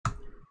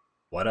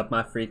What up,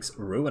 my freaks?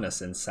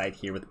 Ruinous Insight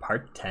here with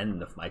part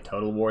 10 of my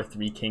Total War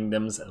 3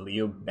 Kingdoms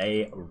Liu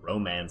Bei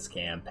romance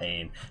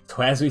campaign.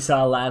 So as we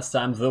saw last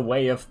time, the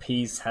way of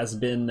peace has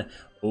been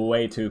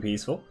way too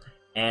peaceful.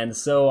 And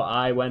so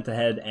I went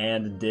ahead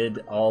and did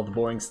all the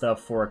boring stuff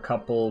for a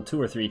couple,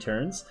 2 or 3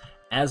 turns,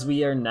 as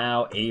we are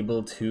now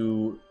able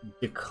to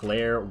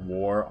declare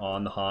war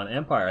on the Han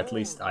Empire. At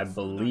least I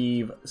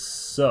believe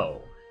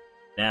so.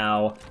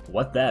 Now,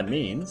 what that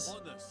means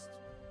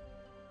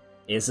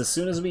is as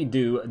soon as we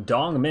do,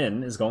 Dong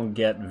Min is going to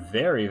get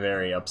very,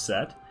 very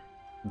upset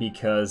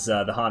because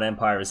the Han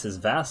Empire is his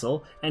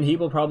vassal, and he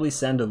will probably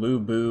send Liu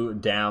Bei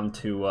down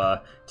to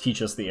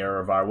teach us the error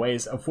of our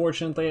ways.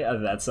 Unfortunately,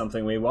 that's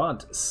something we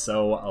want,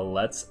 so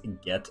let's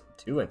get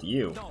to it.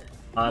 You,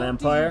 Han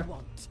Empire,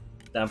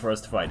 time for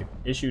us to fight.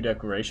 Issue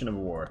declaration of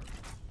war.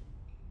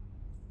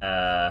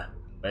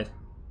 Wait.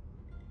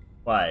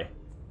 Why?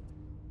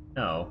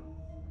 No.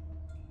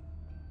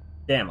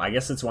 Damn, I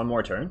guess it's one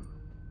more turn?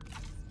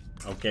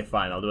 Okay,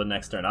 fine, I'll do it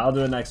next turn. I'll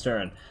do it next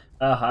turn.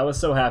 I was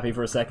so happy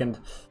for a second.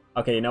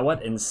 Okay, you know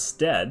what?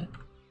 Instead,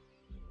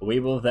 we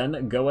will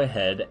then go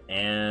ahead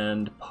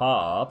and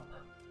pop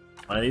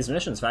one of these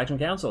missions. Faction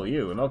Council,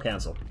 you, Remote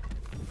Council.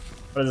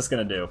 What is this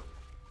gonna do?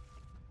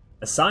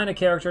 Assign a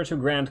character to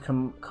Grand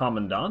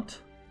Commandant.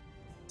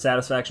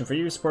 Satisfaction for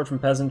you, support from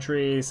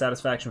peasantry,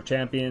 satisfaction for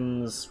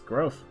champions,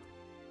 growth.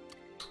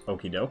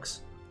 Okie dokes.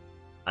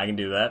 I can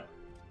do that.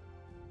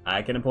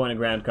 I can appoint a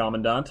Grand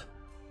Commandant.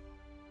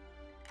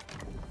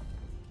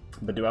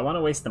 But do I want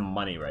to waste the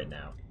money right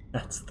now?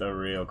 That's the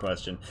real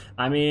question.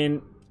 I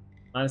mean,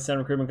 -10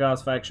 recruitment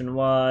cost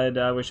faction-wide.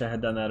 I wish I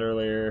had done that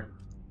earlier.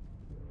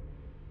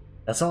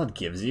 That's all it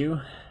gives you?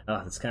 Oh,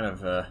 that's kind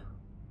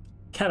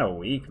of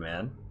weak,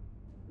 man.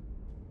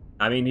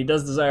 I mean, he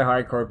does desire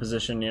hardcore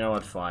position. You know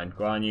what? Fine.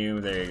 Guan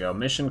Yu, there you go.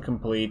 Mission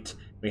complete.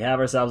 We have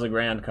ourselves a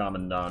Grand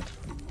Commandant.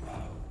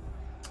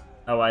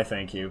 Oh, I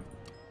thank you.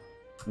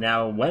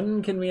 Now,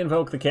 when can we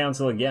invoke the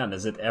council again?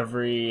 Is it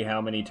every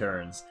how many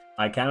turns?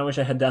 I kind of wish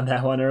I had done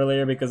that one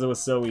earlier because it was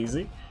so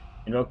easy.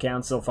 Invoke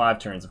council, 5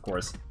 turns, of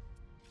course.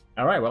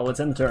 Alright, well, let's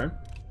end the turn.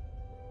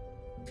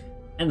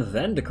 And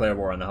then declare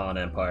war on the Han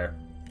Empire.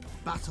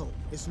 Battle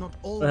is not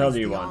always What the hell do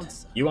you want?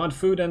 Answer. You want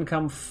food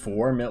income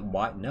 4 mil?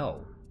 What?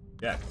 No.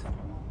 Reject.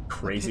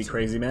 Crazy,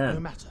 crazy man.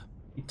 No matter.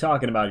 You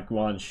talking about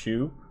Guan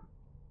Shu?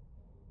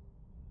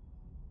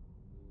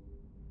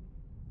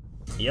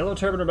 Yellow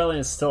Turban Rebellion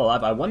is still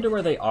alive. I wonder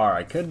where they are.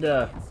 I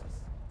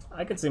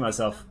could see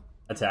myself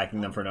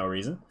attacking them for no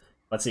reason.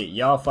 Let's see.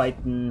 Y'all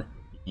fighting.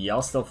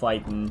 Y'all still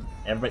fighting.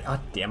 Everybody. Oh,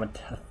 damn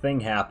it. A thing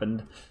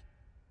happened.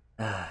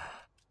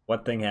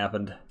 What thing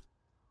happened?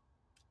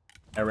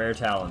 A rare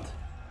talent.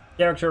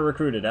 Character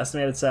recruited.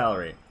 Estimated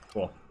salary.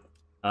 Cool.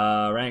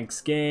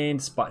 Ranks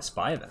gained. Spy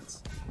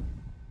events.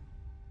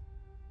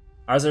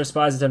 As our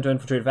spies attempt to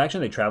infiltrate a faction,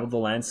 they travel the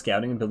land,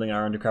 scouting and building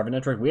our undercover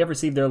network. We have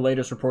received their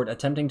latest report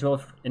attempting to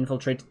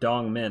infiltrate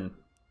Dong Min.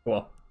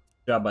 Cool.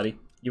 Good job, buddy.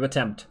 You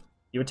attempt.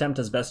 You attempt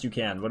as best you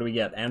can. What do we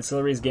get?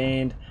 Ancillaries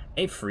gained.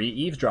 A free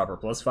eavesdropper.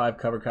 +5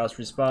 cover cost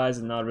for spies.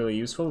 Not really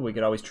useful. We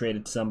could always trade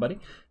it to somebody.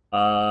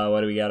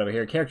 What do we got over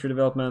here? Character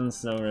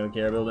developments. Don't really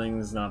care.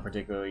 Buildings. Not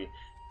particularly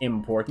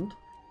important.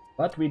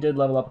 But we did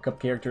level up a couple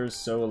characters,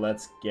 so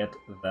let's get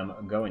them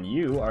going.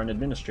 You are an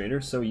administrator,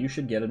 so you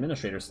should get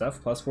administrator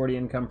stuff. +40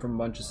 income from a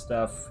bunch of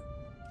stuff.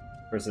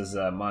 Versus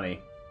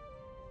money.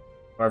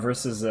 Or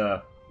versus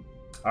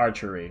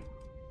archery.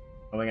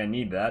 I don't think I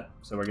need that,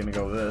 so we're gonna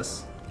go with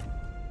this.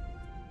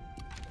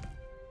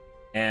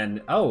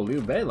 And, oh,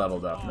 Liu Bei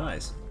leveled up.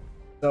 Nice.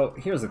 So,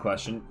 here's the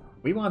question.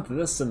 We want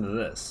this and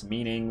this,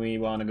 meaning we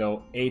want to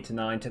go 8 to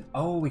 9 to...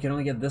 Oh, we can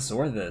only get this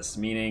or this,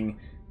 meaning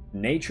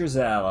Nature's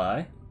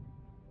Ally,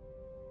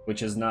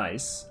 which is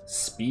nice.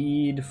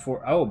 Speed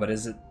for... Oh, but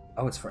is it...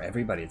 Oh, it's for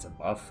everybody. It's a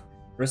buff.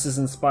 Versus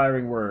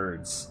Inspiring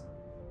Words.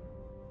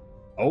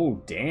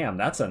 Oh, damn.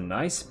 That's a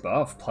nice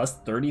buff.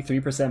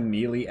 +33%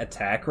 melee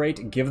attack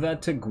rate. Give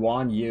that to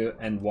Guan Yu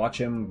and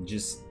watch him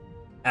just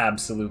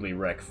absolutely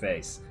wreck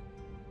face.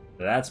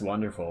 That's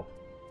wonderful.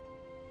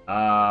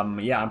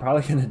 Yeah, I'm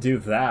probably gonna do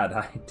that.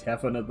 I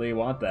definitely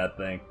want that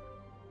thing.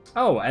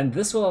 Oh, and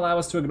this will allow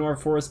us to ignore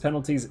forest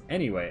penalties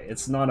anyway.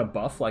 It's not a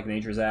buff like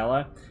Nature's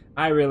Ally.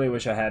 I really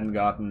wish I hadn't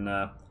gotten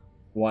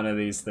one of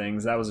these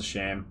things. That was a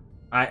shame.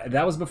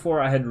 That was before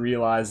I had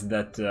realized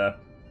that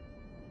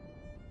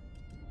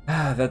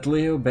that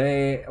Liu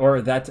Bei,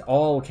 or that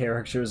all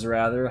characters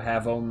rather,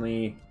 have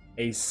only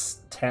a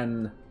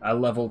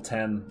level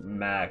 10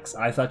 max.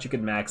 I thought you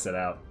could max it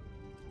out.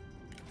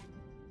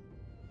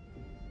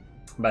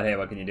 But hey,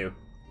 what can you do?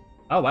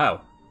 Oh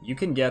wow, you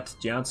can get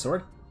Giant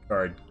Sword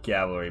Guard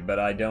Cavalry, but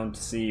I don't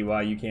see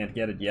why you can't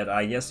get it yet.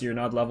 I guess you're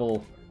not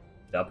leveled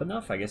up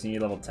enough? I guess you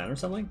need level 10 or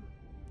something?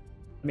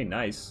 That'd be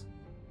nice.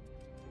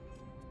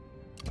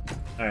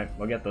 Alright,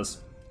 we'll get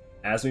this.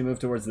 As we move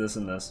towards this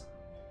and this.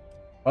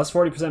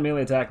 +40%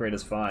 melee attack rate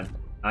is fine.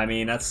 I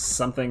mean, that's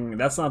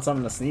not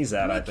something to sneeze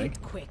at, I think.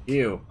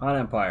 Ew, Han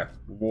Empire.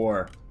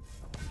 War.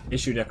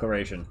 Issue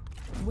declaration.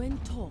 When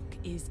talk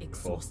is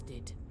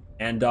exhausted.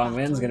 And Dong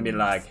Min's gonna be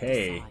like,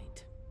 hey,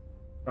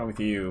 What's wrong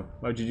with you?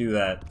 Why'd you do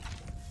that?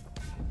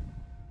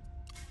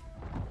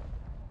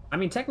 I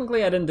mean,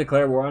 technically I didn't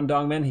declare war on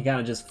Dongmin. He kind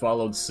of just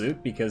followed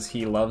suit because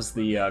he loves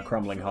the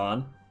crumbling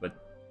Han. But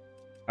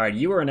alright,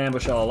 you were in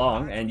ambush all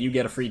along, and you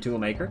get a free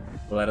toolmaker.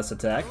 Let us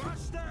attack.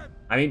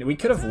 I mean, we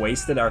could have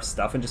wasted our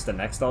stuff and just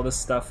annexed all this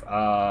stuff.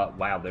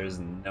 Wow, there's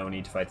no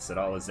need to fight this at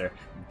all, is there?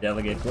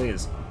 Delegate,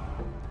 please.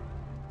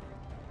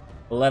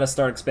 Let us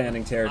start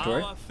expanding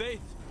territory. Our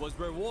faith was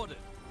rewarded.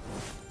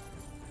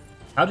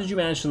 How did you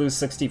manage to lose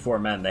 64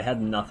 men? They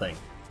had nothing.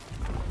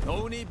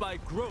 Only by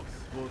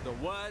growth will the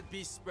word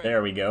be spread.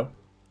 There we go.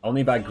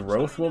 Only by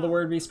growth will the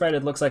word be spread?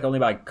 It looks like only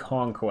by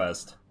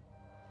conquest.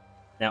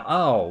 Now,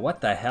 oh,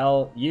 what the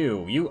hell?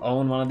 You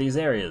own one of these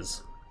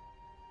areas.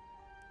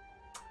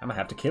 I'm gonna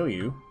have to kill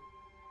you.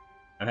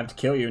 I'm gonna have to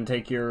kill you and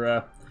take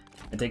your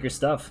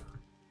stuff.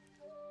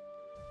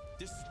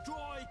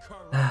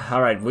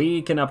 Alright,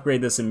 we can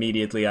upgrade this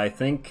immediately, I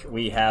think.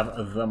 We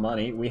have the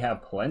money. We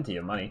have plenty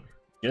of money.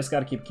 Just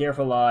gotta keep a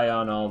careful eye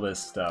on all this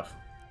stuff.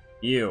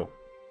 You.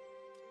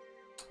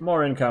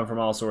 More income from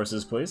all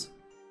sources, please.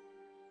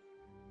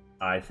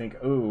 I think...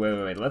 Ooh,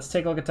 wait. Let's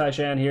take a look at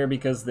Taishan here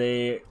because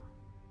they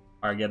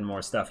are getting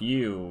more stuff.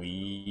 You.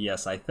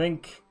 Yes, I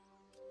think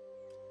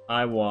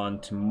I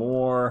want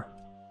more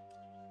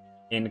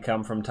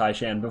income from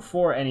Taishan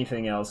before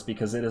anything else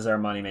because it is our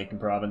money-making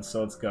province,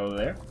 so let's go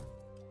there.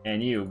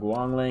 And you,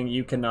 Guangling,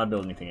 you cannot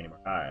build anything anymore.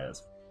 Alright,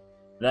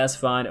 that's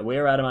fine.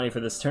 We're out of money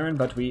for this turn,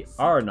 but we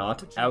are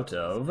not out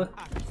of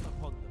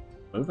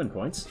movement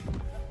points.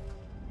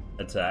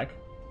 Attack.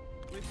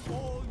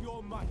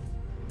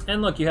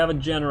 And look, you have a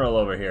general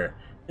over here.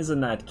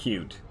 Isn't that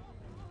cute?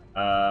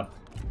 Yeah.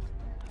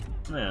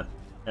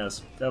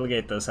 Yes,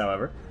 delegate this,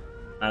 however.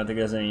 I don't think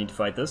there's any need to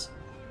fight this.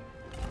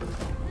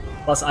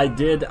 Plus, I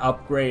did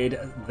upgrade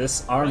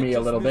this army a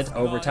little bit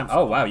over time.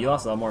 Oh, wow, you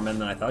lost a lot more men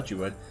than I thought you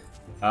would.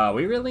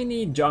 We really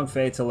need Zhang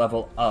Fei to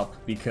level up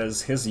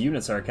because his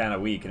units are kind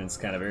of weak and it's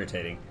kind of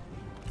irritating.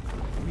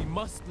 We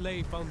must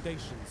lay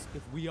foundations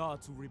if we are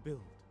to rebuild.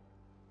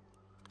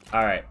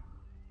 Alright.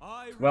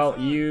 Well,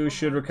 you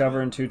should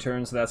recover in 2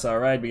 turns, so that's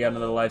alright. We got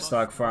another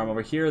livestock farm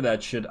over here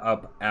that should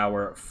up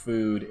our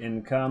food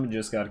income.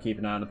 Just gotta keep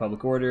an eye on the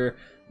public order.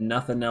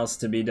 Nothing else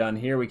to be done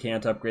here. We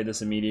can't upgrade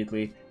this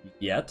immediately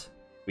yet.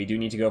 We do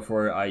need to go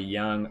for a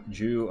young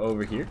Jew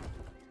over here.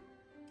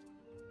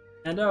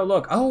 And oh,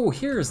 look. Oh,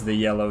 here's the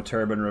Yellow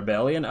Turban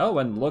Rebellion. Oh,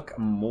 and look,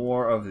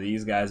 more of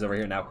these guys over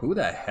here. Now, who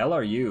the hell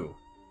are you?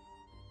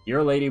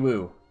 You're Lady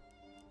Wu.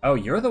 Oh,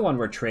 you're the one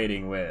we're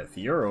trading with.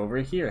 You're over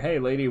here. Hey,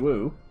 Lady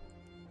Wu.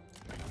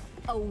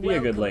 Be a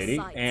good lady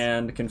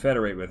and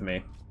confederate with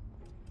me.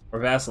 Or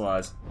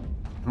vassalize.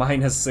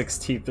 Minus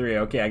 63.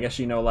 Okay, I guess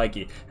you know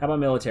likey. How about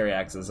military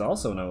axes?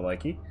 Also no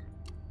likey.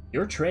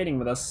 You're trading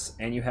with us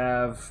and you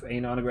have a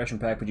non-aggression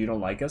pact, but you don't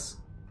like us?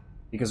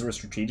 Because we're a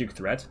strategic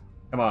threat?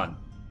 Come on.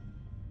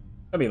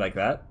 Don't be like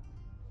that.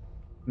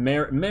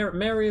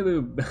 Mary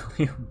Liu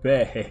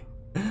Bei.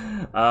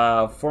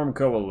 Form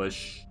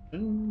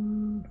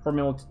coalition.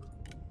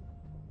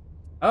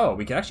 Oh,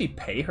 we can actually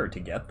pay her to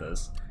get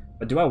this.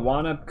 But do I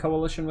want a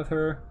coalition with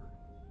her?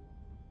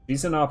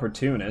 She's an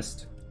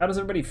opportunist. How does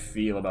everybody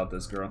feel about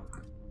this girl?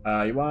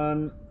 You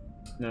want...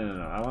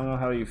 No. I want to know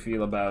how you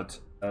feel about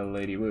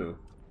Lady Wu.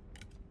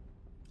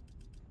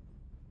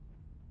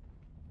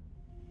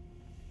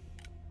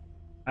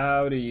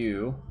 How do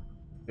you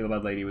feel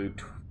about Lady Wu?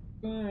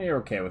 You're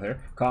okay with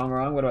her.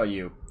 Kongrong, what about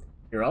you?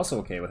 You're also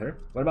okay with her.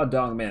 What about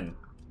Dongmin?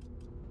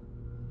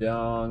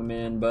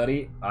 Dongmin,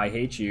 buddy, I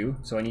hate you,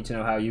 so I need to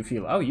know how you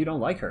feel. Oh, you don't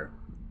like her.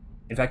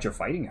 In fact, you're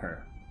fighting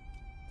her.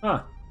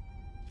 Huh.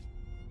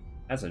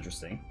 That's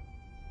interesting.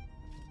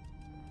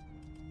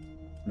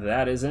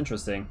 That is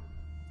interesting.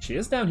 She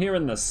is down here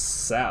in the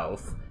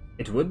south.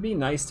 It would be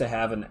nice to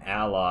have an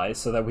ally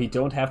so that we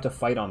don't have to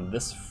fight on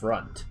this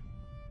front.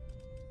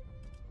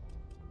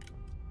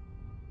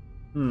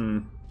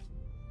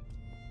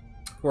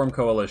 Form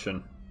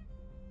coalition.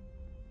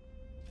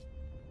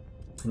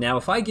 Now,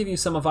 if I give you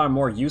some of our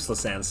more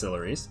useless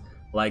ancillaries,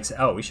 like,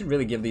 oh, we should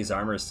really give these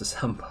armors to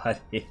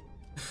somebody.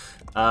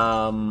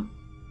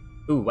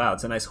 Ooh, wow,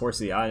 it's a nice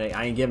horsey.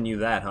 I ain't giving you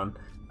that, hun.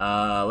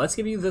 Let's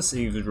give you this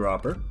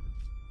eavesdropper.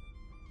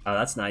 Oh,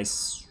 that's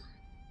nice.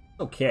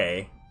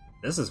 Okay.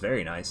 This is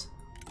very nice.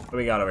 What do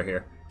we got over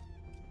here?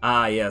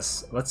 Ah,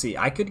 yes. Let's see.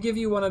 I could give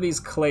you one of these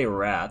clay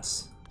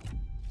rats.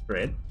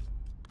 Great.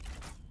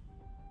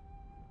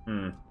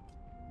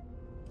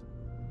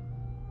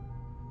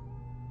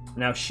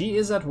 Now, she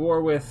is at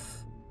war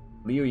with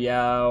Liu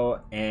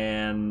Yao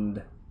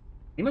and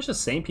pretty much the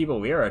same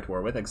people we are at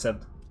war with,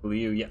 except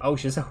Liu Yao. Oh,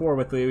 she's at war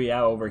with Liu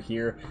Yao over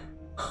here.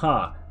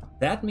 Huh.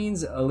 That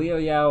means Liu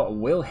Yao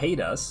will hate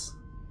us,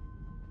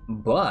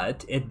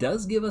 but it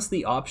does give us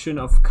the option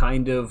of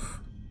kind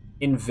of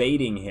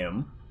invading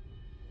him.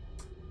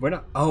 We're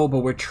not... Oh, but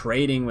we're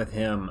trading with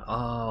him.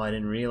 Oh, I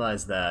didn't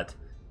realize that.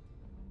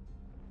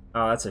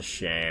 Oh, that's a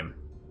shame.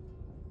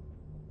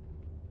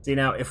 See,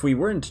 now, if we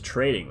weren't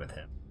trading with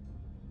him,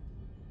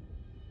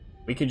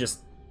 we could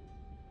just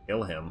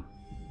kill him.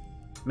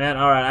 Man,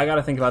 alright, I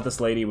gotta think about this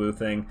Lady Wu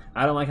thing.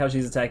 I don't like how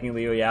she's attacking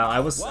Liu Yao. I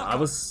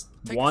was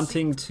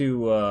wanting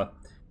to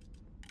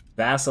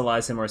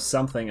vassalize him or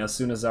something as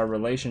soon as our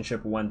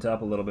relationship went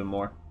up a little bit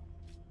more.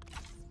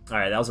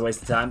 Alright, that was a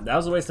waste of time. That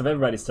was a waste of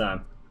everybody's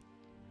time.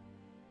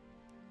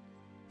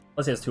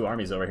 Plus he has 2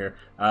 armies over here.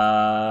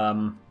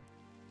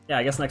 Yeah,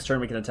 I guess next turn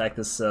we can attack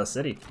this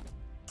city.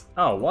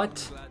 Oh,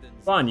 what?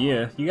 Guan,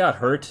 you got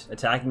hurt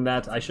attacking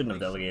that. I shouldn't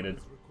have delegated.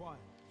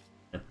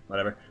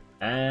 Whatever.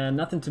 And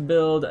nothing to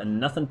build,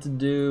 nothing to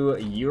do.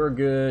 You're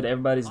good,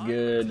 everybody's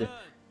good.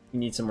 You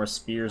need some more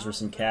spears or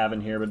some cav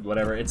in here, but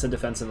whatever. It's a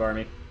defensive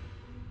army.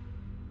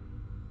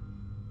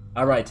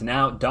 Alright,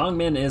 now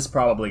Dongmin is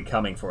probably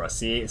coming for us.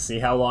 See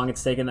how long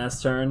it's taken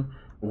this turn?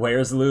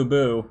 Where's Liu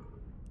Bei?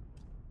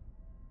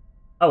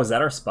 Oh, is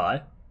that our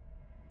spy?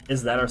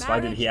 Is that our spy?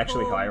 Did he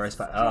actually hire our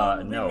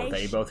spy? No,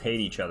 they both hate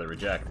each other.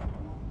 Reject.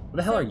 What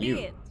the hell are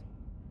you?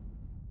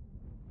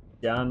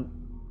 John,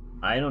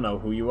 I don't know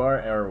who you are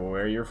or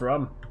where you're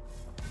from.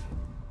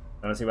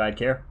 I don't see why I'd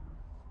care.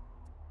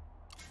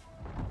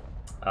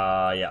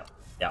 Yeah.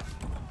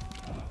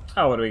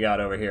 Oh, what do we got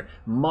over here?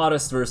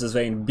 Modest versus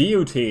vain.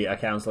 Beauty, a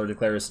counselor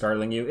declares,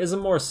 startling you, is a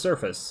more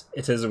surface.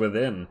 It is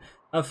within.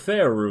 A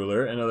fair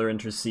ruler, another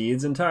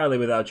intercedes, entirely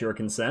without your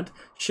consent,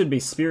 should be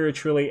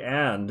spiritually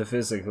and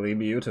physically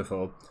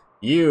beautiful.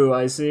 You,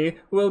 I see,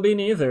 will be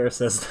neither,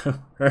 says the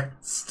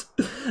first.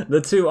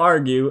 The two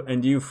argue,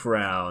 and you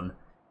frown.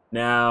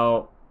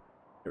 Now,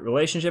 the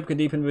relationship could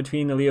deepen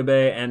between Liu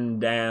Bei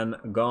and Dan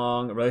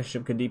Gong.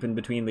 Relationship could deepen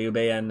between Liu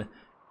Bei and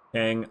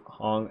Cheng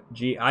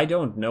Hongji. I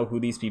don't know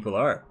who these people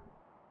are.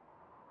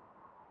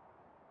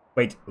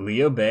 Wait,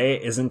 Liu Bei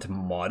isn't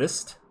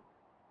modest?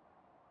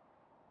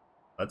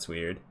 That's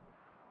weird.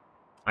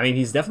 I mean,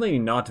 he's definitely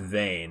not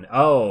vain.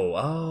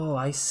 Oh,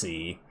 I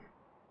see.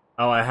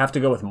 Oh, I have to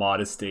go with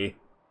modesty.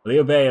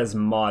 Liu Bei is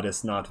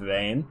modest, not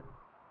vain.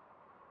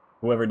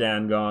 Whoever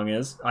Dan Gong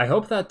is. I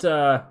hope that,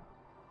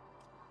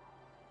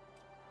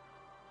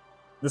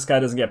 this guy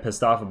doesn't get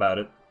pissed off about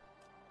it.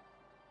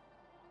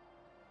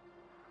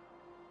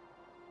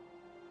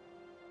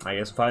 I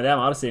guess we'll find out.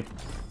 Modesty.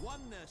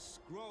 Oneness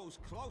grows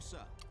closer.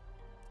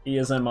 He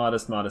is a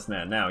modest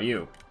man. Now,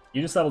 you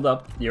just leveled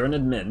up. You're an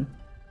admin.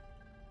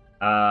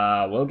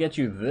 We'll get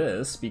you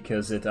this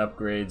because it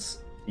upgrades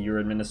your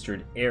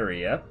administered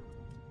area.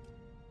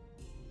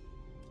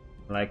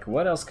 Like,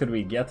 what else could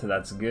we get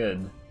that's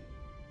good?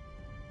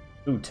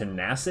 Ooh,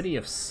 tenacity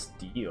of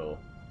steel.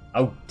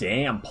 Oh,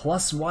 damn.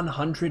 Plus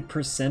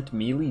 100%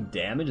 melee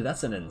damage?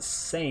 That's an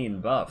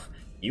insane buff.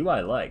 You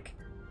I like.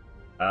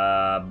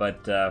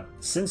 But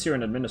since you're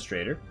an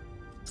administrator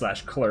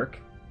 / clerk,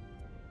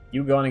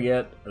 you gonna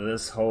get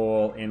this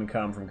whole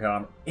income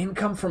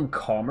from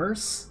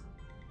commerce?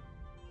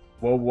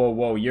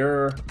 Whoa,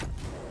 you're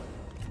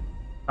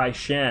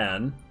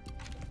Taishan.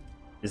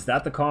 Is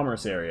that the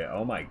commerce area?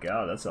 Oh my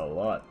god, that's a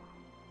lot.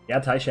 Yeah,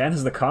 Taishan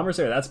is the commerce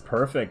area. That's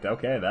perfect.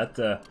 Okay,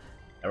 that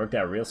worked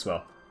out real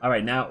swell.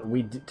 Alright, now,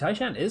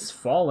 Taishan is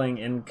falling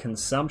in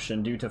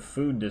consumption due to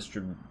food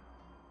distribution.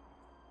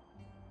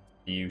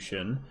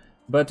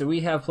 But we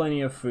have plenty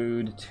of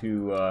food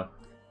to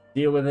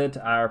deal with it.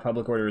 Our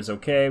public order is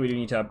okay. We do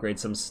need to upgrade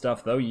some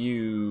stuff, though.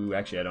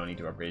 Actually, I don't need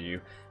to upgrade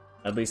you.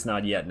 At least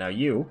not yet. Now,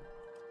 yeah,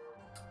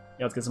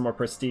 let's get some more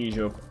prestige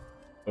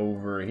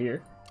over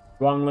here.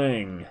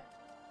 Guangling.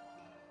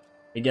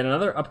 We get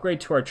another upgrade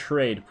to our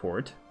trade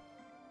port.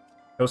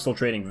 Coastal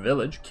Trading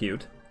Village.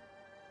 Cute.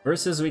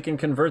 Versus we can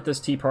convert this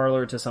tea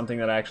parlor to something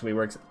that actually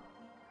works.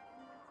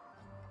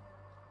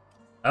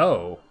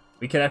 Oh.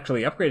 We could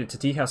actually upgrade it to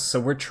tea house, so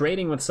we're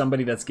trading with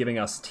somebody that's giving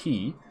us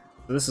tea.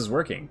 So this is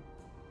working.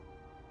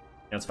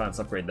 Yeah, it's fine, let's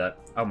upgrade that.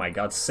 Oh my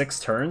god, 6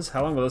 turns?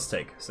 How long will this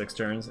take? 6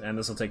 turns, and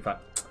this will take 5.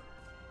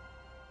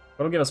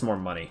 What'll give us more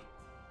money?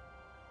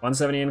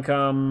 170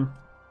 income,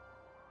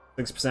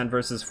 6%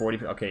 versus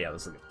 40. Okay, yeah,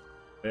 this is good.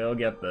 We'll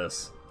get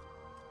this.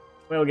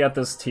 We'll get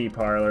this tea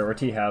parlor, or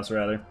tea house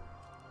rather.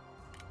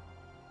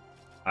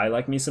 I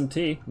like me some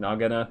tea. Not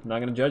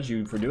gonna judge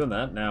you for doing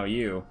that. Now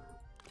you.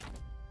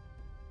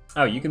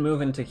 Oh, you can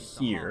move into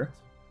here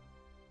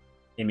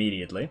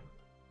immediately,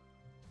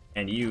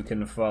 and you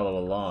can follow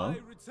along.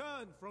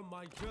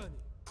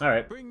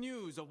 Alright,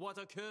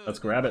 let's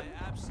grab it.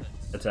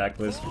 Attack,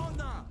 please.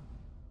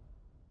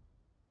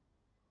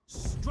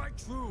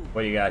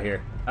 What do you got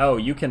here? Oh,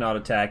 you cannot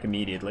attack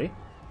immediately,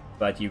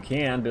 but you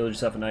can build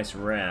yourself a nice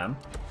ram,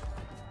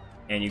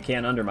 and you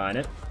can undermine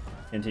it.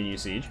 Continue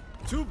siege.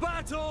 To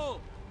battle!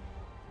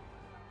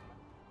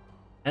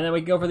 And then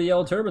we can go for the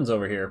yellow turbans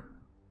over here.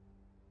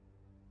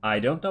 I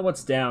don't know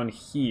what's down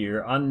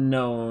here.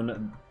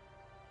 Unknown.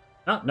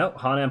 Oh, no,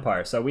 Han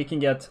Empire. So we can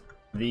get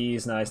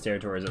these nice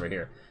territories over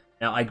here.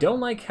 Now, I don't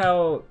like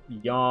how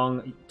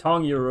Tong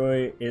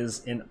Yurui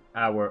is in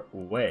our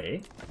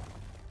way.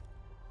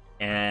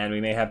 And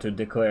we may have to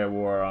declare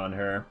war on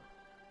her.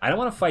 I don't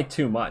want to fight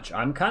too much.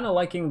 I'm kind of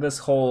liking this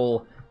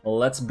whole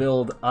let's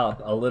build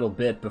up a little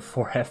bit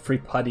before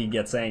everybody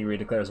gets angry and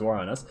declares war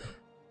on us.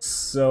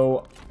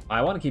 So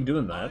I want to keep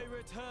doing that.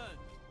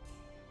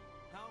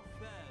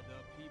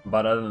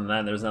 But other than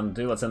that, there's nothing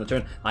to do. Let's end the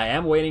turn. I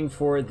am waiting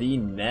for the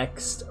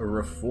next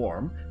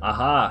reform.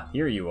 Aha,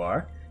 here you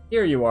are.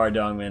 Here you are,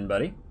 Dongmin,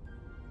 buddy.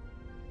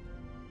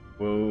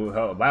 Whoa,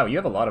 oh, wow, you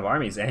have a lot of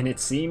armies, and it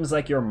seems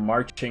like you're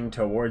marching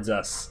towards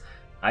us.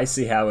 I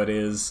see how it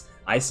is.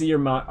 I see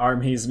your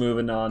armies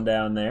moving on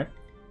down there.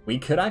 We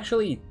could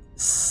actually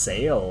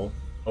sail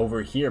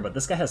over here, but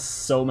this guy has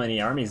so many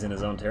armies in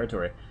his own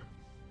territory.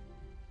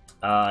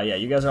 Yeah,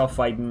 you guys are all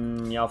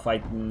fighting, y'all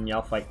fighting,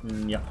 y'all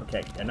fighting, yeah,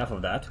 okay, enough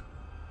of that.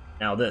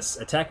 Now this,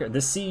 attacker,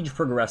 this siege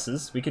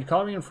progresses. We could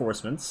call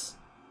reinforcements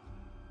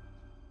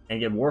and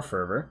get war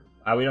fervor.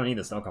 We don't need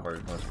the snow cover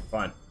reinforcements, we're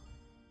fine.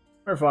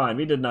 We're fine,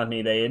 we did not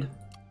need aid.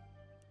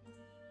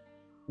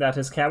 That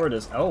is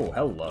cowardice. Oh,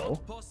 hello.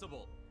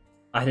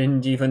 I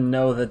didn't even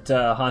know that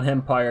Han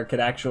Empire could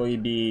actually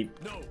be,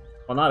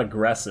 well, not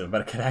aggressive,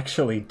 but it could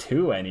actually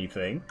do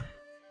anything.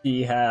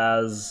 He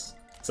has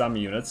some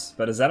units,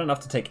 but is that enough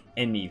to take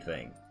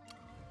anything?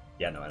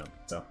 Yeah, no, I don't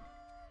think so.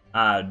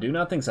 I do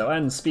not think so.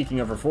 And speaking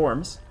of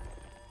reforms,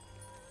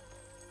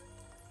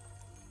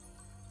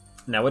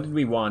 now what did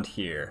we want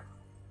here?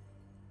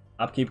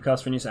 Upkeep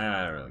costs for new.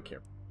 I don't really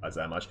care about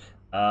that much.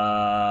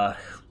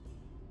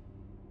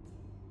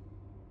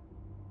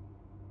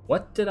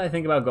 What did I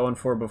think about going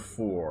for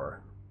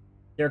before?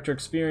 Character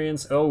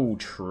experience. Oh,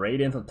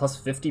 trade influence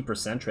plus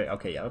 50% trade.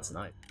 Okay, yeah, that's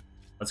nice.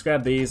 Let's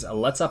grab these.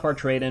 Let's up our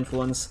trade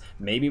influence.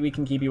 Maybe we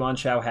can keep Yuan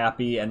Shao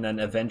happy, and then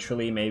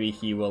eventually maybe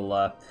he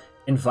will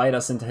invite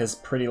us into his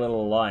pretty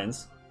little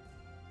alliance.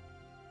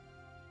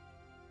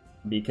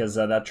 Because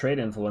that trade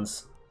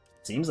influence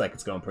seems like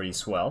it's going pretty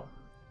swell.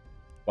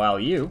 While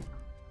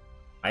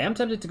I am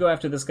tempted to go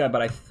after this guy,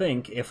 but I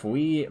think if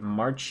we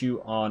march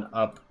you on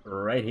up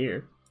right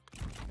here.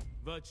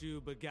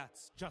 Virtue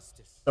begats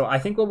justice. So I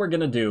think what we're going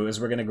to do is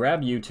we're going to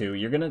grab you two.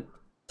 You're going to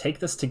take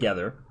this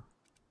together.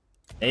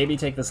 Maybe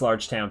take this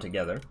large town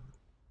together.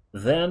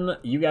 Then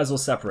you guys will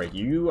separate.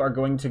 You are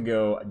going to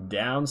go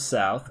down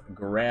south,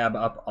 grab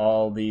up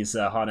all these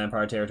Han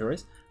Empire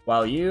territories.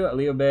 While you,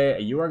 Liu Bei,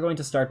 you are going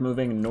to start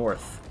moving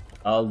north.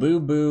 Liu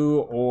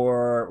Bu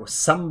or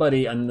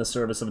somebody in the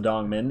service of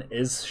Dongmin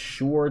is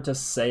sure to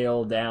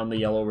sail down the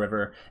Yellow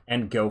River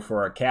and go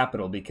for our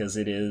capital because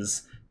it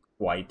is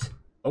quite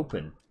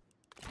open.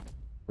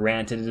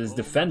 Granted, it is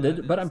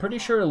defended, but I'm pretty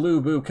sure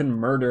Liu Bu can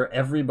murder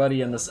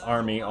everybody in this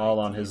army all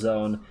on his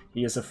own.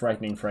 He is a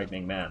frightening,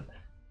 frightening man.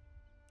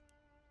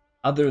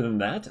 Other than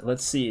that,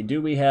 let's see. Do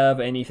we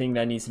have anything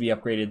that needs to be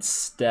upgraded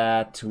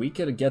stat? We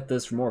could get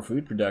this for more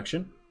food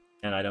production,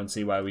 and I don't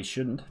see why we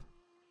shouldn't.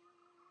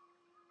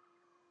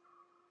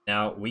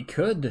 Now, we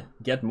could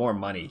get more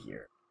money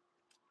here.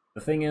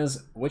 The thing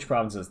is, which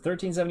provinces?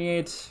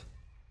 1378?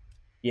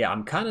 Yeah,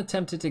 I'm kind of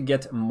tempted to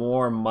get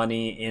more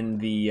money in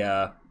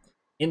the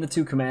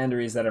two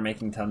commanderies that are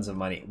making tons of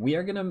money.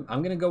 I'm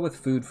gonna go with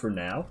food for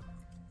now,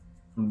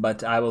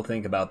 but I will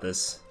think about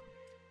this.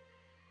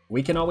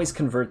 We can always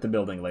convert the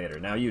building later.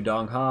 Now you,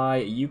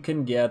 Donghai, you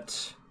can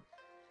get,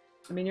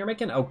 I mean, you're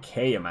making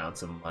okay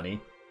amounts of money.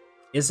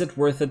 Is it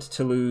worth it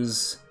to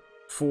lose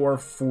 4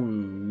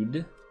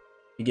 food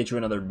to get you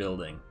another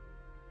building?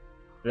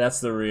 That's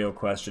the real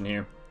question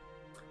here.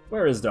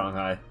 Where is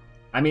Donghai?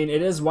 I mean,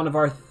 it is one of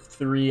our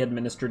 3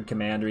 administered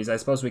commanderies. I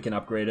suppose we can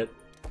upgrade it.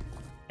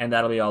 And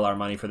that'll be all our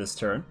money for this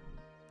turn.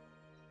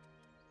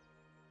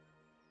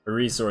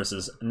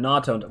 Resources.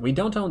 Not owned. We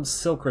don't own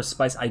silk or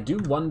spice. I do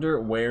wonder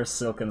where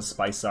silk and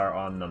spice are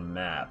on the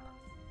map.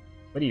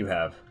 What do you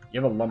have?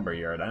 You have a lumber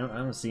yard. I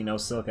don't see no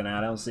silk in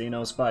that. I don't see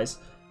no spice.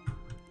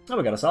 Oh,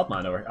 we got a salt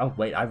mine over here. Oh,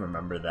 wait, I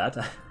remember that.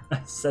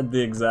 I said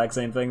the exact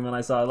same thing when I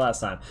saw it last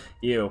time.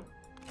 You.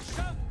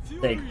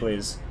 Take,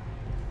 please.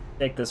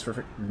 Take this for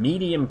free.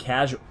 Medium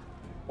casual.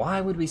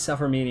 Why would we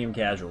suffer medium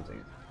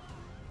casualties?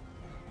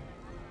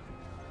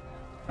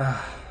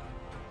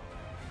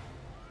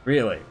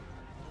 Really?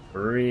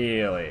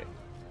 Really?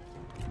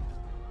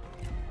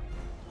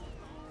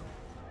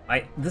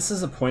 This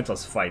is a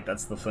pointless fight,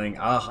 that's the thing.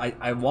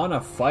 I want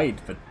to fight,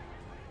 but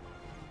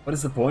what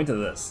is the point of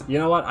this? You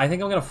know what? I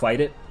think I'm going to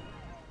fight it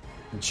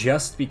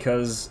just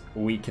because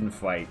we can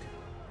fight.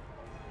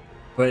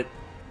 But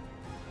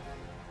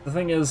the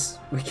thing is,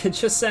 we could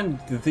just send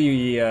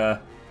the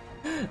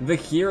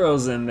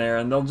heroes in there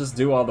and they'll just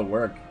do all the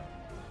work.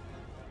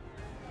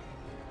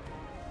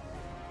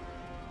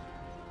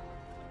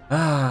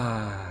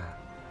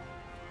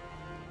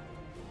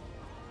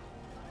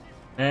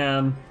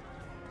 Man,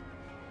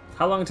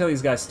 how long until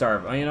these guys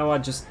starve? Oh, you know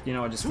what? Just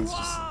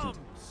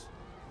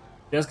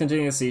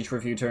continue the siege for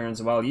a few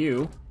turns. While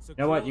you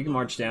know what? You can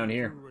march down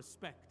here.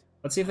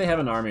 Let's see if they have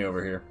an army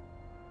over here.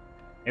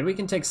 Maybe we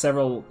can take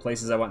several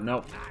places I want.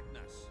 Nope.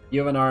 You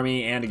have an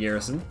army and a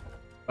garrison,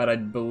 but I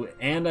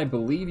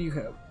believe you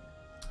have.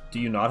 Do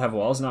you not have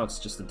walls? No, it's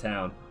just a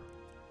town.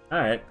 All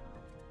right.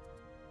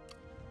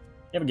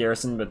 You have a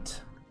garrison, but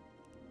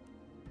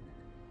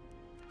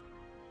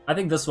I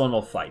think this one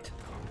will fight.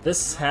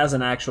 This has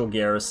an actual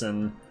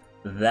garrison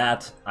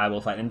that I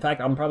will fight. In fact,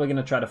 I'm probably going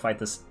to try to fight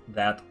this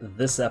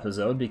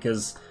episode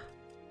because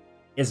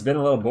it's been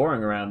a little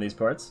boring around these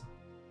parts.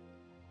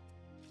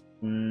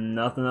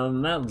 Nothing other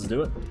than that. Let's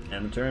do it.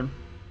 End the turn.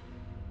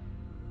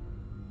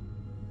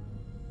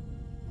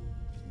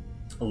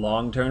 A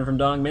long turn from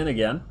Dong Min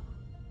again.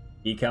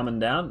 He coming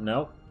down?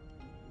 Nope.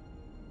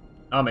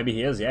 Oh, maybe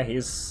he is. Yeah,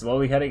 he's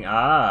slowly heading.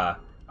 Ah,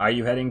 are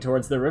you heading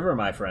towards the river,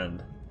 my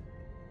friend?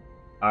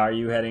 Are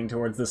you heading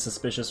towards the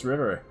suspicious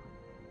river?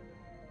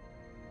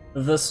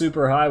 The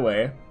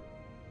superhighway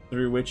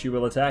through which you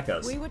will attack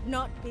us. We would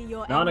not be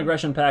your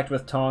Non-aggression pact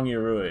with Tong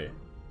Yurui.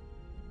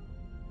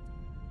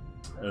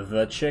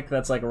 The chick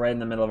that's like right in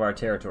the middle of our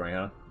territory,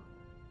 huh?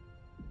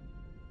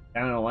 I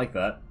don't like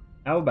that.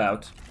 How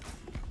about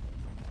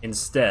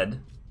instead...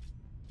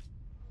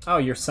 Oh,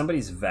 you're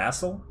somebody's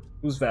vassal?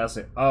 Who's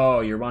vassal?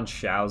 Oh, you're Yuan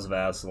Shao's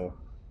vassal.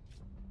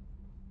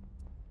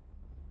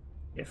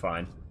 Okay,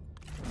 fine.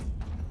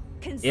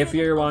 If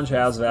you're Yuan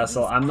Shao's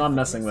vassal, I'm not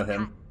messing with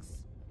him.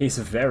 He's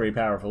very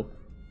powerful.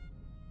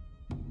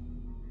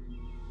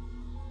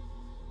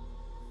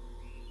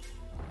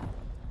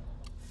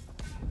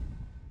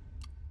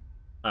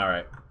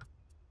 Alright.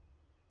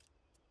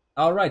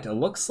 Alright, it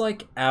looks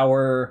like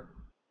our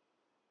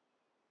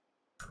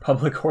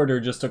public order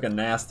just took a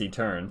nasty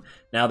turn.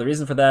 Now, the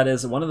reason for that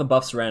is one of the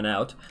buffs ran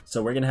out,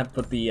 so we're gonna have to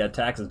put the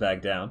taxes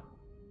back down.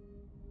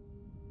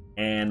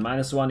 And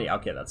 -1, yeah,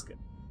 okay, that's good.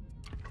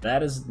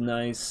 That is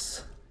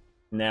nice.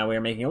 Now we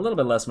are making a little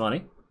bit less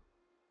money.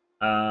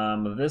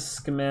 This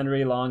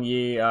commandery, Long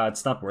Yi,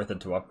 it's not worth it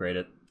to upgrade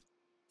it.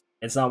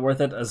 It's not worth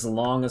it as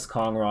long as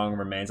Kong Rong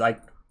remains.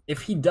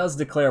 If he does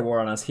declare war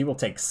on us, he will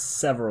take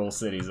several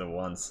cities at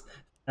once.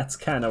 That's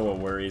kind of what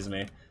worries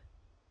me.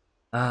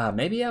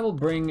 Maybe I will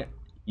bring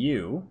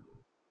you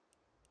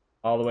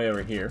all the way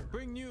over here,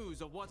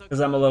 because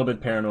I'm a little bit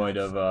paranoid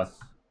of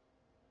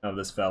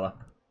this fella.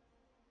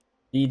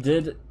 He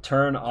did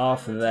turn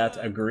off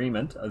that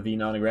agreement of the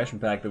non-aggression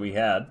pact that we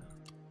had,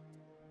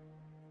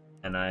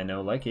 and I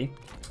know likey.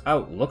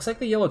 Oh, looks like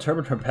the Yellow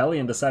Turban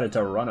Rebellion decided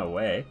to run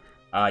away.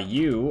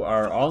 You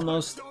are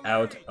almost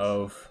out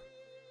of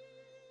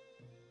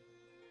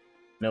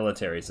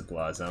military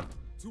supplies, huh?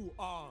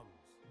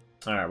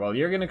 Alright, well,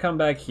 you're gonna come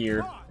back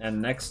here,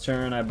 and next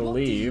turn, I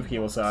believe, he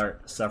will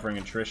start suffering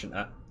attrition.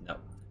 No.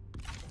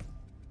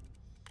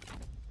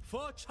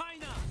 For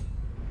China.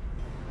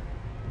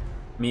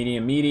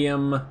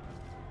 Medium.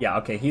 Yeah,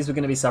 okay, he's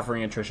gonna be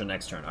suffering attrition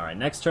next turn. Alright,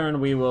 next turn,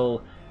 we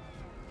will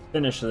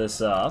finish this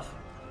off.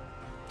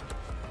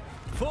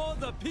 For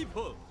the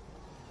people.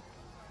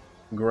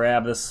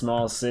 Grab this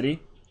small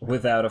city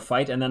without a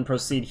fight, and then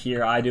proceed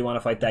here. I do want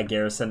to fight that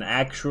garrison.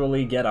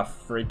 Actually get a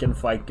freaking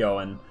fight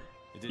going,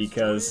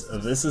 because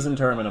this is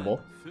interminable.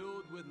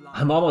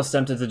 I'm almost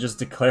tempted to just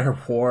declare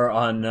war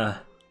on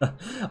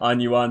on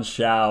Yuan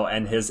Shao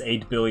and his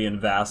 8 billion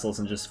vassals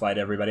and just fight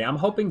everybody. I'm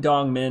hoping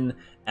Dong Min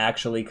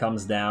actually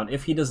comes down.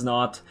 If he does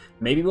not,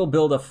 maybe we'll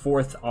build a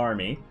 4th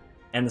army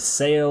and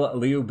sail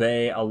Liu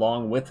Bei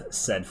along with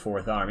said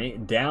 4th army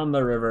down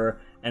the river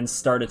and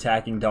start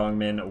attacking Dong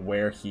Min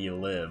where he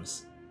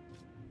lives.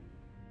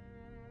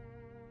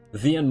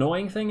 The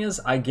annoying thing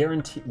is,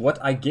 what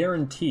I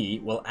guarantee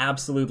will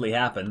absolutely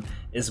happen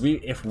is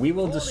if we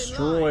will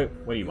destroy...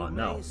 What do you want?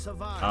 No.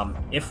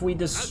 If we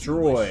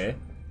destroy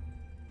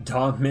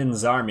Dong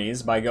Min's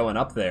armies by going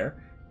up there,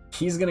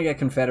 he's gonna get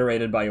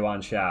confederated by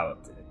Yuan Shao.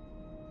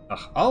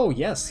 Oh,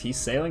 yes, he's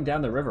sailing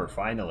down the river,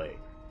 finally.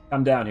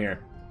 Come down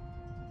here.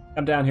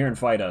 Come down here and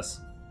fight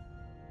us.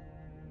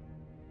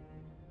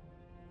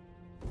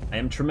 I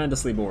am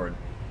tremendously bored.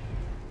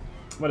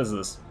 What is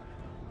this?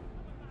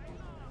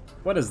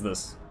 What is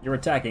this? You're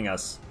attacking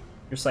us.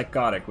 You're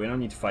psychotic. We don't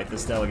need to fight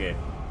this delegate.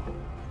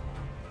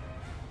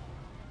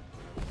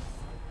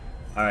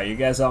 Alright, you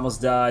guys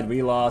almost died.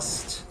 We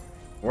lost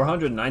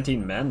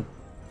 419 men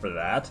for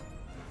that.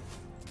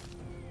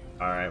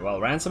 Alright, well,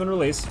 ransom and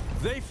release.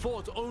 They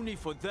fought only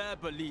for their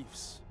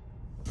beliefs.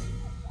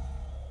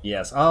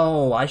 Yes.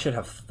 Oh, I should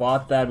have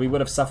fought that. We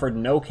would have suffered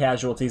no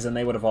casualties and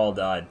they would have all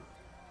died.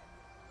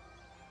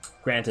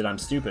 Granted, I'm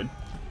stupid.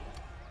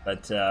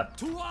 But,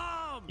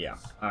 yeah.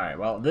 Alright,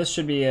 well, this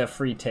should be a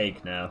free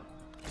take now.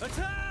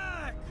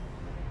 Attack!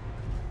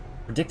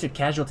 Predicted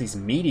casualties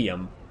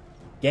medium.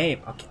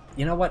 Game. Okay,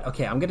 you know what?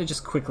 Okay, I'm gonna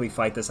just quickly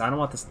fight this. I don't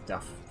want this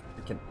stuff.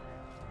 Freaking...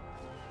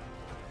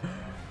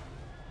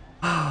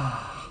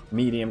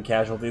 medium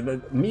casualty.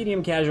 The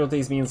medium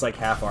casualties means like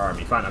half our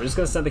army. Fine, I'm just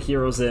gonna send the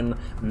heroes in,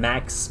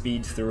 max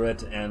speed through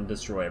it, and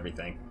destroy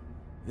everything.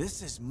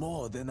 This is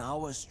more than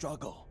our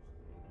struggle.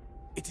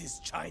 It is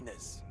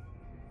China's.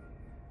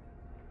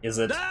 Is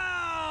it?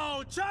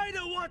 Now, China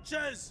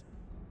watchers!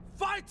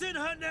 Fight in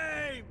her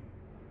name!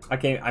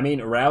 Okay, I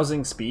mean,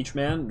 rousing speech,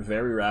 man.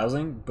 Very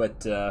rousing,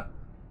 but,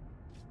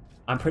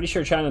 I'm pretty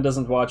sure China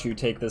doesn't watch you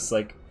take this,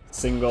 like,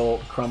 single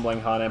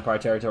crumbling Han Empire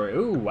territory.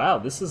 Ooh, wow,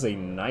 this is a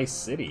nice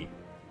city.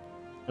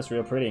 That's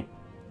real pretty.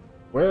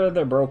 Where are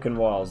the broken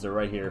walls? They're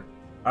right here.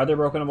 Are there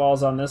broken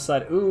walls on this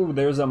side? Ooh,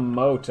 there's a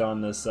moat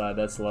on this side.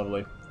 That's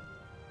lovely.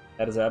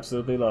 That is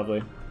absolutely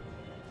lovely.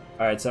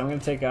 Alright, so I'm going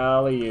to take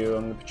all of you.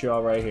 I'm going to put you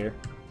all right here.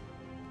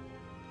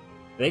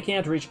 They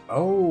can't reach...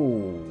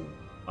 Oh,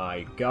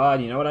 my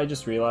God. You know what I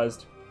just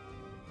realized?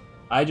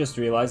 I just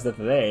realized that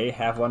they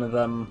have one of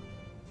them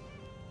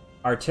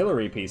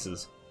artillery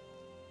pieces.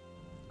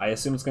 I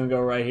assume it's gonna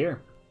go right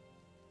here.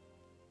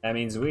 That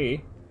means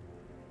we...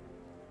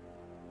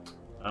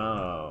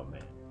 Oh,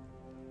 man.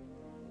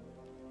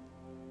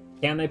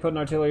 Can they put an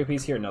artillery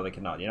piece here? No, they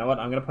cannot. You know what?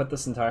 I'm gonna put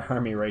this entire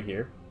army right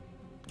here.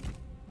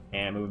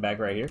 And move it back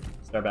right here.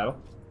 Start battle.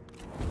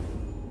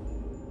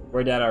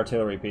 Where'd that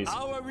artillery piece?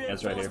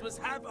 That's right here.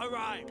 Have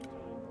arrived.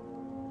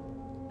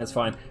 That's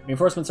fine.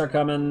 Reinforcements are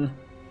coming.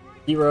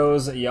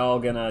 Heroes, y'all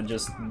gonna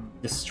just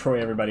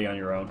destroy everybody on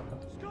your own.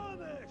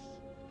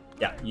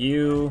 Yeah,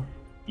 you,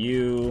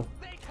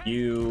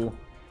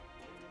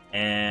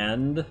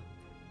 and...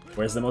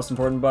 Where's the most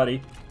important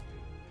buddy?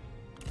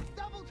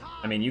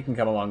 I mean, you can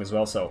come along as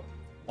well, so...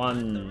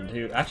 1,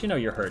 2... Actually, no,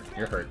 you're hurt.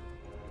 You're hurt.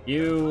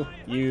 You.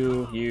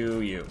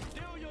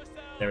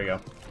 There we go.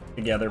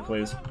 Together,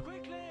 please.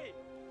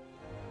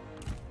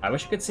 I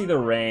wish you could see the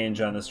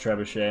range on this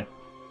trebuchet.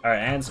 Alright,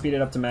 and speed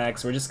it up to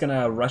max. We're just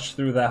gonna rush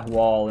through that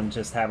wall and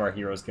just have our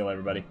heroes kill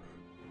everybody.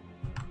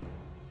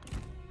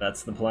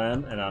 That's the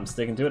plan, and I'm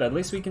sticking to it. At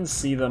least we can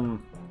see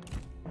them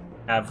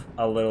have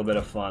a little bit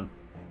of fun.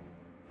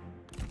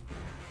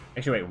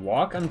 Actually, wait,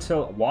 walk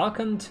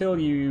until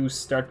you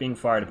start being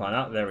fired upon.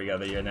 Oh, there we go.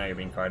 Now you're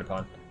being fired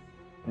upon.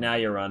 Now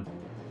you run.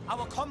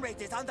 Our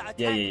comrade is under attack.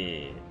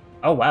 Yeah.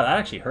 Oh, wow, that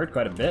actually hurt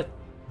quite a bit.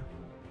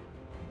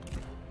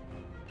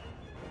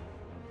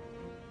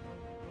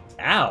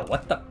 Ow,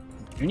 what the...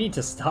 You need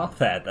to stop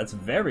that. That's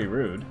very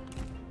rude.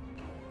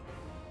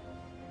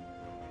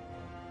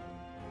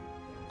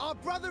 Our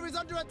brother is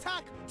under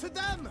attack. To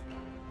them.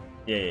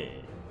 Yeah.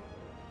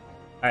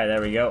 Alright,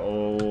 there we go.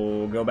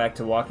 Oh, go back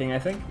to walking, I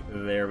think.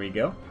 There we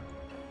go.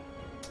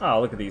 Oh,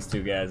 look at these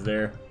two guys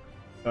there.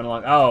 Going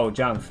along. Oh,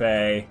 Zhang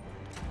Fei.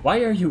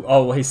 Why are you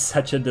always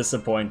such a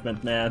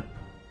disappointment, man?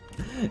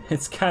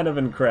 It's kind of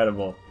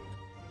incredible.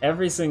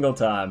 Every single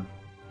time.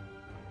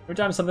 Every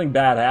time something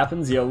bad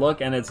happens, you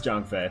look and it's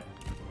Zhang Fei.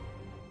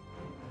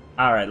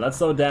 Alright, let's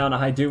slow down.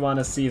 I do want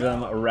to see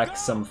them wreck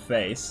some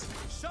face.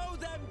 Show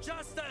them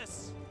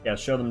justice. Yeah,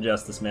 show them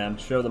justice, man.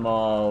 Show them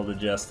all the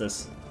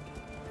justice.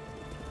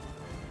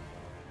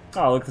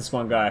 Oh, look at this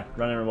one guy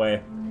running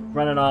away.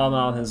 Running all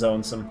on his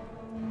own. You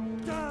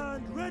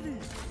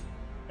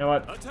know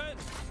what?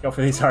 Go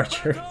for these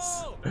archers.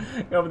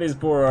 Go for these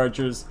poor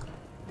archers.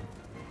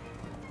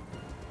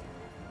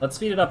 Let's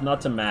speed it up,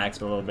 not to max,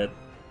 but a little bit.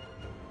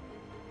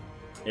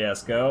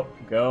 Yes, go.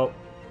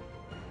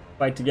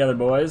 Fight together,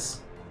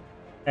 boys.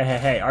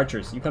 Hey,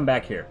 archers, you come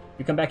back here.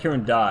 You come back here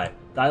and die.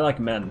 Die like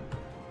men.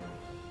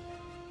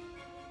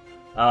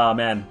 Oh,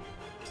 man.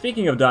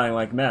 Speaking of dying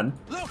like men.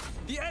 Look,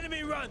 the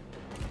enemy run.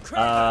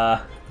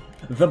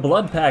 The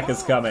blood pack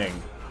is coming.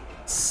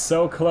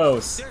 So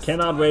close.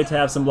 Cannot wait to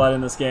have some blood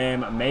in this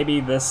game. Maybe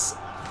this...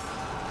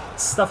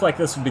 Stuff like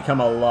this would become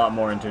a lot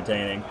more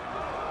entertaining.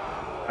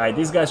 Alright,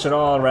 these guys should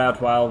all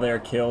rout while they're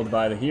killed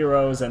by the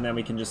heroes, and then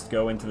we can just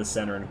go into the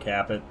center and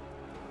cap it.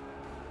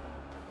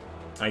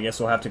 I guess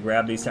we'll have to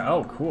grab these...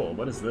 Oh, cool.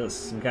 What is this?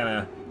 Some kind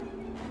of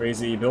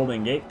crazy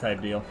building gate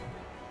type deal.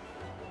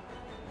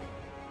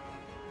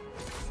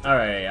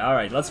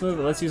 Alright. Let's move.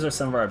 Let's use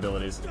some of our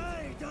abilities.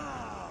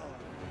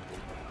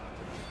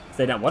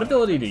 Stay down. What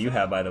ability do you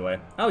have, by the way?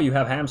 Oh, you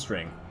have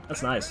hamstring.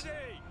 That's nice.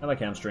 I like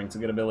hamstring. It's a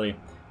good ability.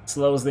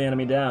 Slows the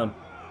enemy down.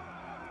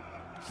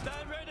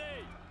 Stand ready.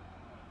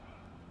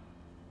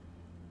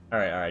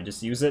 Alright.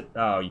 Just use it.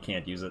 Oh, you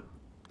can't use it.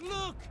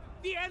 Look,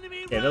 the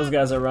enemy. Okay, those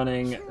guys are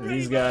running.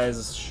 These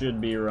guys should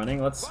be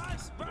running. Let's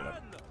speed it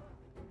up.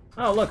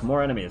 Oh, look,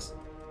 more enemies.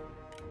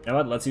 You know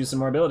what? Let's use some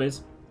more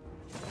abilities.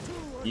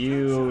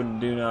 You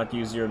do not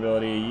use your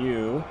ability.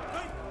 You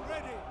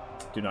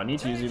do not need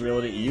to use your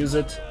ability. Use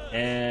it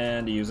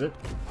and use it.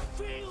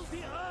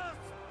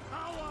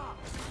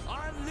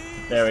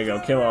 There we go.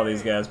 Kill all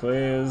these guys,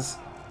 please.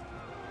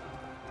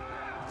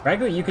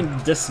 Frankly, you can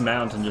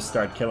dismount and just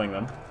start killing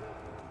them.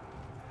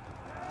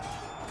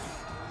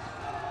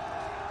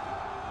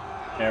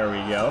 There we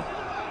go.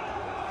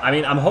 I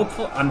mean, I'm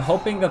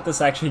hoping that this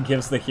actually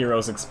gives the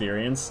heroes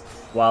experience,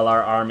 while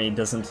our army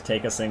doesn't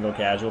take a single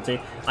casualty.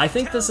 I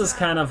think this is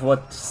kind of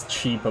what's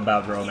cheap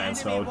about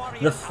romance mode.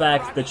 The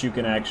fact that you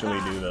can actually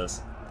do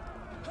this.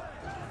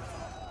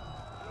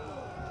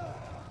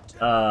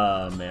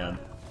 Oh, man.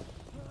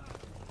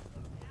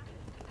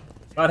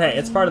 But hey,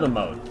 it's part of the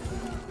mode.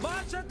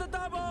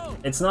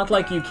 It's not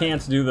like you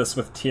can't do this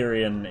with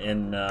Tyrion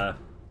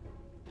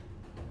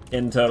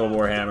in Total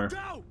Warhammer.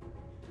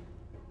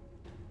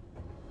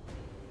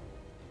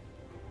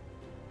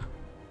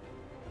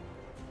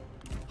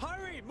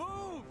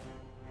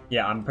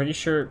 Yeah, I'm pretty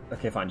sure...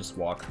 Okay, fine, just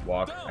walk.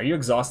 Are you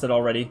exhausted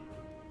already?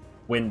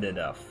 Winded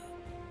enough.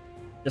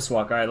 Just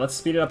walk. Alright, let's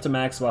speed it up to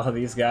max while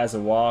these guys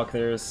walk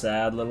their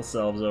sad little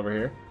selves over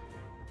here.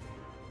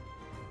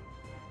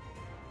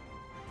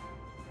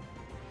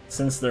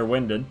 Since they're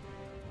winded.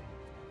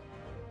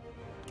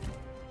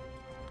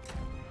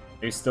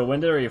 Are you still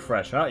winded or are you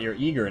fresh? Oh, you're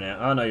eager now.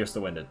 Oh, no, you're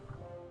still winded.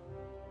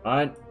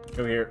 Fine,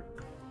 go here.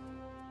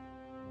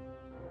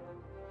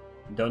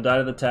 Don't die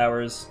to the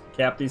towers.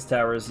 Cap these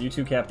towers. You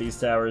two cap these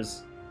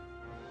towers.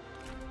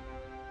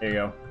 There you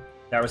go.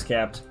 Towers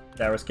capped.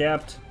 Towers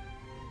capped.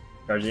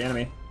 Charge the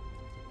enemy.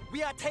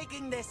 We are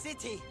taking the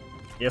city.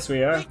 Yes,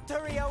 we are.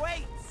 Victory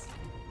awaits.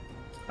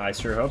 I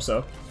sure hope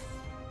so.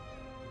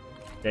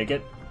 Take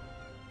it.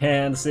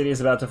 And the city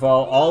is about to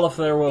fall. All of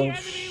there will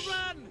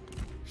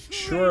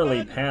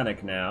surely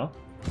panic now.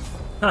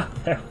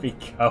 There we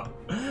go.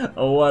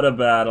 What a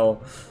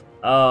battle.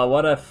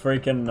 What a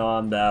freaking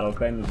non-battle.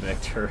 Claim the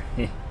victory.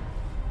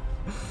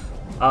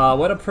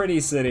 What a pretty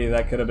city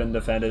that could have been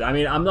defended. I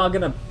mean, I'm not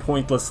gonna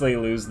pointlessly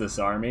lose this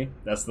army.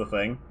 That's the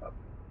thing.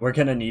 We're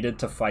gonna need it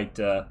to fight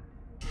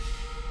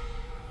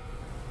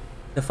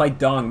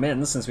Dong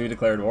Min, since we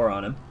declared war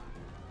on him.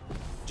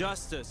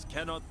 Justice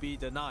cannot be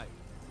denied.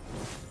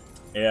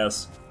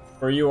 Yes.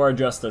 For you are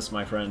justice,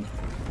 my friend.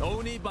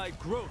 Only by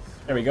growth.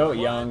 There we go.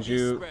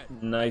 Yangzhou.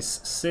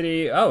 Nice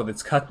city. Oh,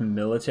 it's cut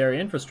military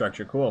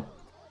infrastructure. Cool.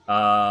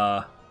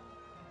 I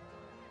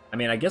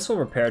mean, I guess we'll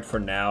repair it for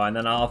now, and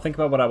then I'll think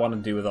about what I want to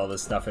do with all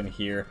this stuff in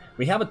here.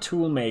 We have a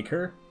tool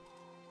maker,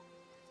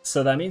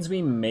 so that means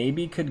we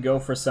maybe could go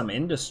for some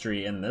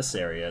industry in this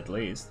area, at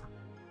least.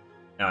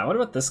 Now, I wonder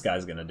what this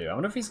guy's gonna do. I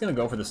wonder if he's gonna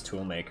go for this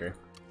tool maker.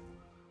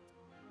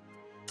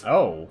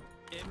 Oh.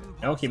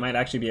 No, he might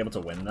actually be able to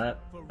win that.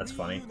 That's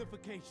funny.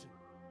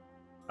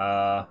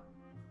 Yeah,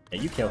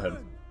 you kill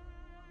him.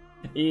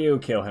 You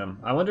kill him.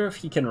 I wonder if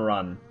he can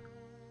run.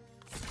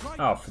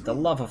 Oh, for the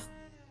love of...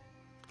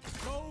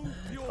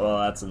 Well,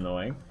 that's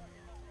annoying.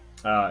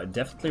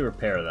 Definitely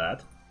repair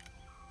that.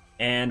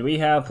 And we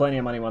have plenty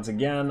of money once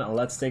again.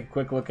 Let's take a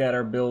quick look at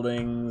our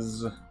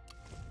buildings.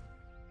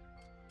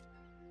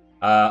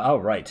 Oh,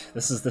 right.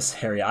 This is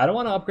this area. I don't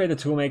want to upgrade the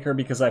toolmaker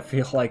because I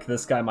feel like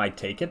this guy might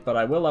take it, but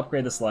I will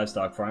upgrade this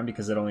livestock farm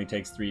because it only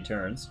takes 3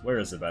 turns. Where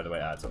is it, by the way?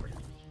 Ah, it's over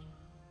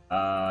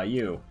here.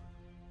 You.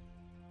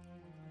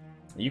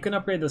 You can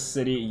upgrade this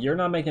city. You're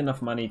not making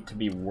enough money to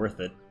be worth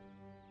it.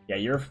 Yeah,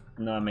 you're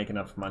not making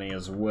enough money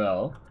as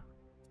well.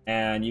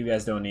 And you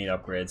guys don't need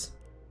upgrades.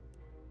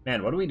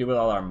 Man, what do we do with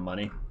all our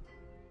money?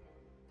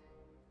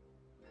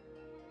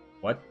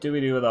 What do we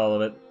do with all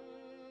of it?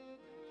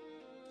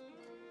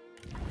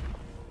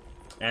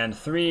 And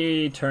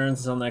 3 turns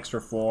until next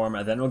reform,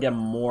 and then we'll get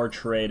more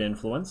trade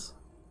influence.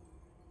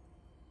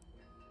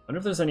 Wonder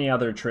if there's any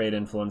other trade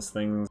influence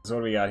things. What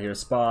do we got here?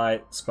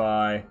 Spy,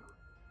 spy,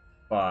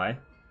 spy.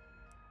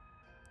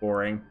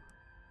 Boring.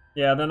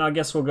 Yeah, then I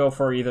guess we'll go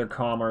for either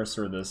commerce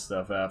or this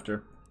stuff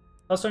after.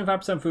 Plus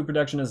 25% food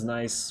production is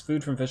nice.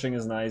 Food from fishing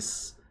is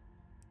nice.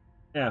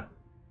 Yeah.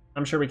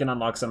 I'm sure we can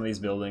unlock some of these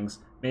buildings.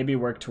 Maybe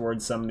work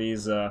towards some of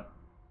these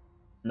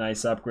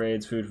nice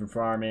upgrades. Food from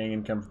farming,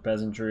 income from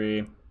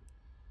peasantry.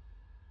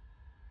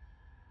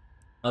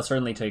 I'll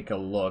certainly take a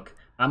look.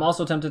 I'm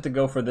also tempted to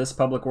go for this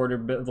public order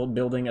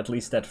building, at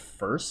least at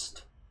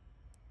first,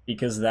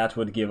 because that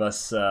would give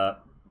us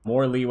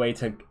more leeway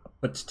to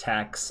put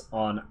tax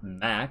on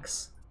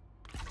max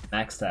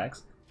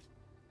tax.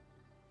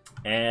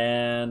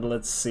 And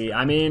let's see,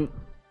 I mean,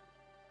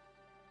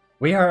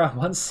 we are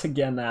once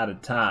again out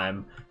of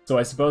time, so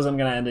I suppose I'm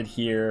gonna end it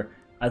here.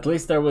 At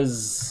least there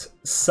was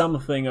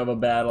something of a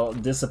battle,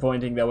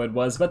 disappointing though it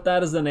was, but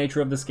that is the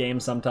nature of this game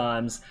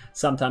sometimes.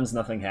 Sometimes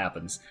nothing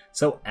happens.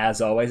 So,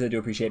 as always, I do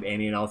appreciate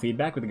any and all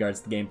feedback with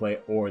regards to the gameplay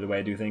or the way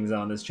I do things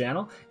on this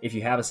channel. If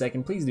you have a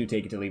second, please do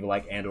take it to leave a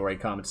like and or a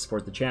comment to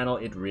support the channel.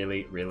 It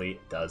really, really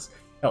does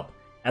help.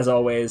 As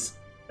always,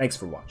 thanks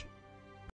for watching.